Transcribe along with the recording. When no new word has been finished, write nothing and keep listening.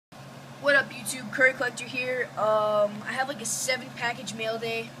YouTube? Curry Collector here. I have like a 7-package mail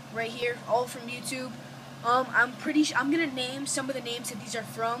day right here, all from YouTube. I'm gonna name some of the names that these are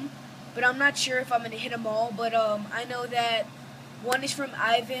from, but I'm not sure if I'm gonna hit them all. But I know that one is from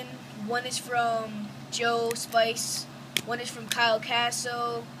Ivan, one is from Joe Spice, one is from Kyle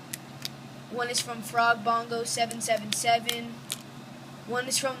Casso, one is from Frog Bongo 777, one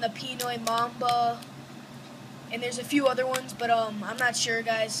is from the Pinoy Mamba. And there's a few other ones, but I'm not sure,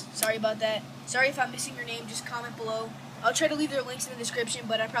 guys. Sorry about that. Sorry if I'm missing your name. Just comment below. I'll try to leave their links in the description,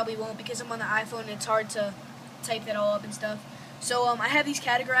 but I probably won't because I'm on the iPhone and it's hard to type that all up and stuff. So I have these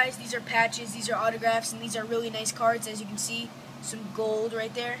categorized. These are patches, these are autographs, and these are really nice cards, as you can see. Some gold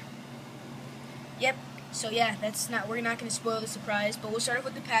right there. Yep. So yeah, we're not going to spoil the surprise, but we'll start off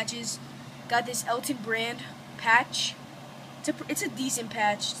with the patches. Got this Elton Brand patch. It's a decent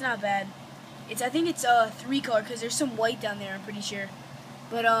patch. It's not bad. I think it's 3-color because there's some white down there, I'm pretty sure.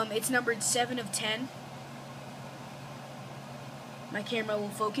 But it's numbered 7 of 10. My camera will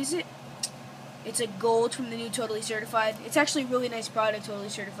focus it. It's a gold from the new Totally Certified. It's actually a really nice product, Totally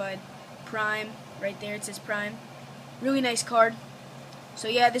Certified. Prime, right there, it says Prime. Really nice card. So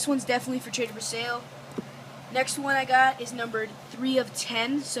yeah, this one's definitely for trade for sale. Next one I got is numbered 3 of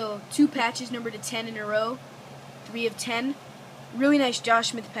 10. So 2 patches numbered to 10 in a row. 3 of 10. Really nice Josh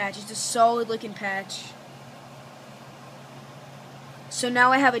Smith patch. It's a solid looking patch. So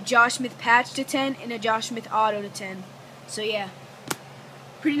now I have a Josh Smith patch to 10 and a Josh Smith auto to 10. So yeah,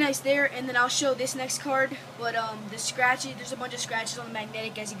 pretty nice there. And then I'll show this next card. But the scratches, there's a bunch of scratches on the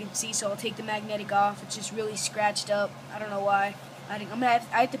magnetic, as you can see. So I'll take the magnetic off. It's just really scratched up. I don't know why. I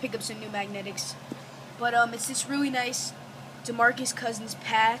have to pick up some new magnetics. But it's this really nice DeMarcus Cousins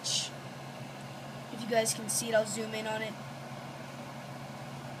patch. If you guys can see it, I'll zoom in on it.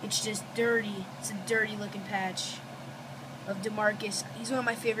 It's just dirty. It's a dirty looking patch of DeMarcus. He's one of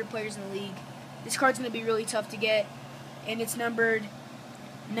my favorite players in the league. This card's going to be really tough to get. And it's numbered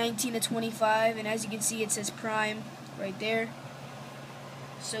 19 of 25. And as you can see, it says Prime right there.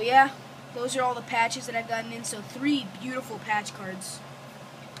 So yeah, those are all the patches that I've gotten in. So 3 beautiful patch cards.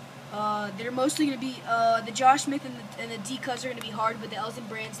 They're mostly going to be, the Josh Smith and the D-Cuts are going to be hard, but the Elton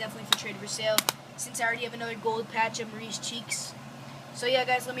Brand's definitely for trade for sale. Since I already have another gold patch of Maurice Cheeks. So yeah,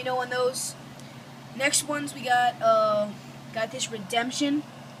 guys, let me know on those. Next ones we got this Redemption.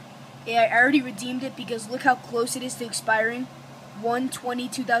 Yeah, I already redeemed it because look how close it is to expiring.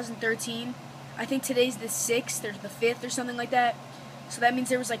 1/20/2013. I think today's the 6th or the 5th or something like that. So that means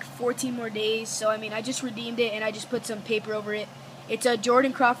there was like 14 more days. So I mean, I just redeemed it and I just put some paper over it. It's a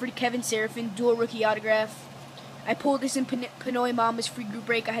Jordan Crawford, Kevin Seraphin, dual rookie autograph. I pulled this in Pinoy Mama's free group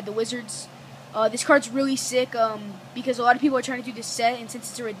break. I had the Wizards. This card's really sick because a lot of people are trying to do this set, and since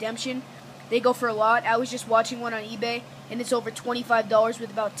it's a redemption, they go for a lot. I was just watching one on eBay, and it's over $25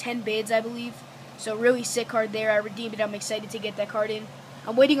 with about 10 bids, I believe. So really sick card there. I redeemed it. I'm excited to get that card in.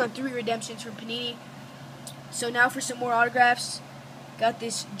 I'm waiting on 3 redemptions from Panini. So now for some more autographs. Got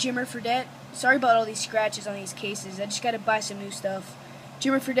this Jimmer Fredette. Sorry about all these scratches on these cases. I just got to buy some new stuff.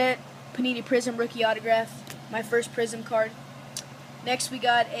 Jimmer Fredette, Panini Prizm rookie autograph. My first Prizm card. Next we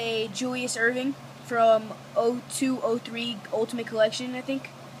got a Julius Erving from 02-03 Ultimate Collection, I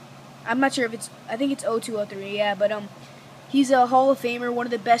think. I'm not sure if I think it's 02-03, yeah, but he's a Hall of Famer, one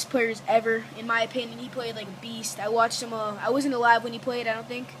of the best players ever, in my opinion. He played like a beast. I watched him, I wasn't alive when he played, I don't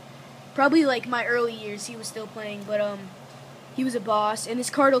think. Probably like my early years he was still playing, but he was a boss. And this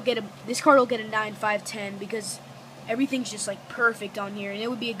card will get a 9/5/10 because everything's just like perfect on here, and it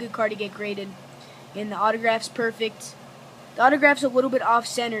would be a good card to get graded. And the autograph's perfect. The autograph's a little bit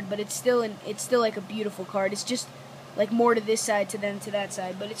off-centered, but it's still like a beautiful card. It's just like more to this side than to that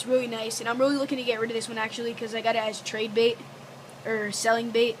side, but it's really nice. And I'm really looking to get rid of this one actually because I got it as trade bait or selling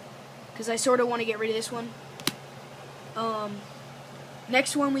bait because I sort of want to get rid of this one.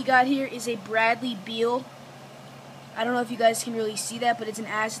 Next one we got here is a Bradley Beal. I don't know if you guys can really see that, but it's an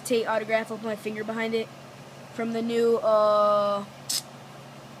acetate autograph. I'll put my finger behind it from the new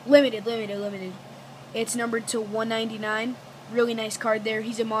limited. It's numbered to 199. Really nice card there.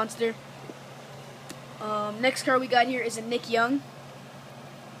 He's a monster. Next card we got here is a Nick Young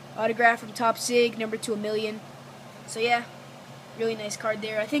autograph from Top Sig, numbered to 1,000,000. So yeah, really nice card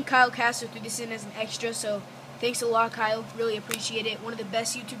there. I think Kyle Casso threw this in as an extra, so thanks a lot, Kyle. Really appreciate it. One of the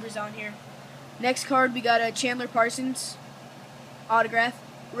best YouTubers on here. Next card we got a Chandler Parsons autograph,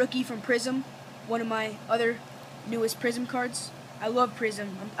 rookie from Prizm. One of my other newest Prizm cards. I love Prizm.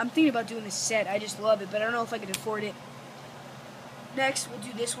 I'm thinking about doing this set. I just love it, but I don't know if I can afford it. Next, we'll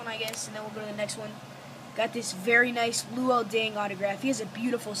do this one, I guess, and then we'll go to the next one. Got this very nice Luol Deng autograph. He has a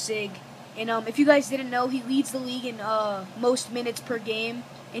beautiful sig. And if you guys didn't know, he leads the league in most minutes per game,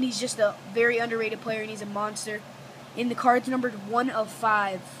 and he's just a very underrated player, and he's a monster. And the card's numbered 1 of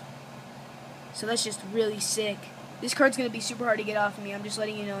 5. So that's just really sick. This card's going to be super hard to get off of me. I'm just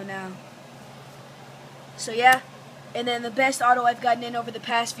letting you know now. So yeah. And then the best auto I've gotten in over the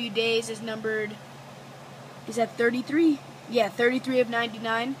past few days is numbered... Is that 33? Yeah, 33 of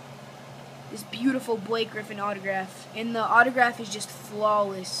 99. This beautiful Blake Griffin autograph. And the autograph is just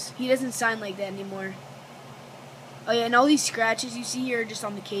flawless. He doesn't sign like that anymore. Oh yeah, and all these scratches you see here are just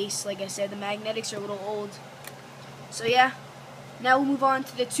on the case. Like I said, the magnetics are a little old. So yeah, now we'll move on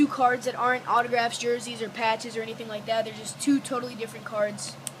to the 2 cards that aren't autographs, jerseys, or patches, or anything like that. They're just 2 totally different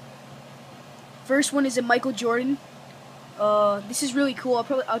cards. First one is a Michael Jordan. This is really cool.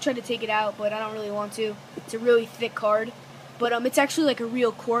 I'll try to take it out, but I don't really want to. It's a really thick card. But it's actually like a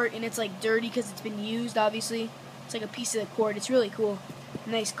real court, and it's like dirty because it's been used, obviously. It's like a piece of the court. It's really cool.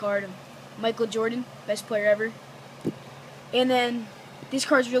 Nice card. Michael Jordan, best player ever. And then this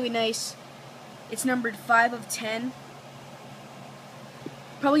card's really nice. It's numbered 5 of 10.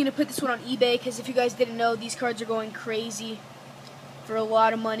 Probably going to put this one on eBay because if you guys didn't know, these cards are going crazy for a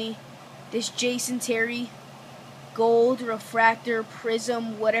lot of money. This Jason Terry gold, refractor,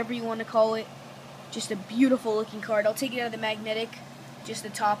 prism, whatever you want to call it. Just a beautiful looking card. I'll take it out of the magnetic, just the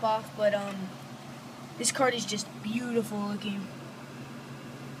top off, but this card is just beautiful looking.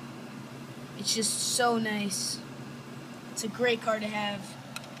 It's just so nice. It's a great card to have.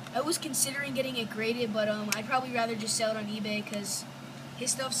 I was considering getting it graded, but I'd probably rather just sell it on eBay because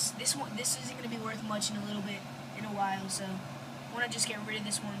his stuff's this isn't gonna be worth much in a while, so I want to just get rid of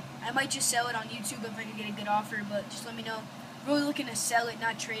this one. I might just sell it on YouTube if I can get a good offer, but just let me know. Really looking to sell it,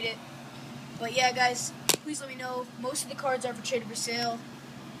 not trade it. But yeah, guys, please let me know. Most of the cards are for trade or for sale.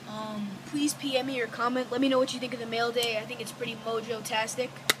 Please PM me or comment. Let me know what you think of the mail day. I think it's pretty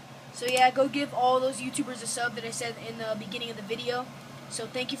mojo-tastic. So yeah, go give all those YouTubers a sub that I said in the beginning of the video. So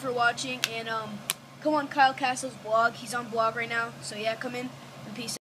thank you for watching, and come on Kyle Castle's blog. He's on blog right now. So yeah, come in, and peace out.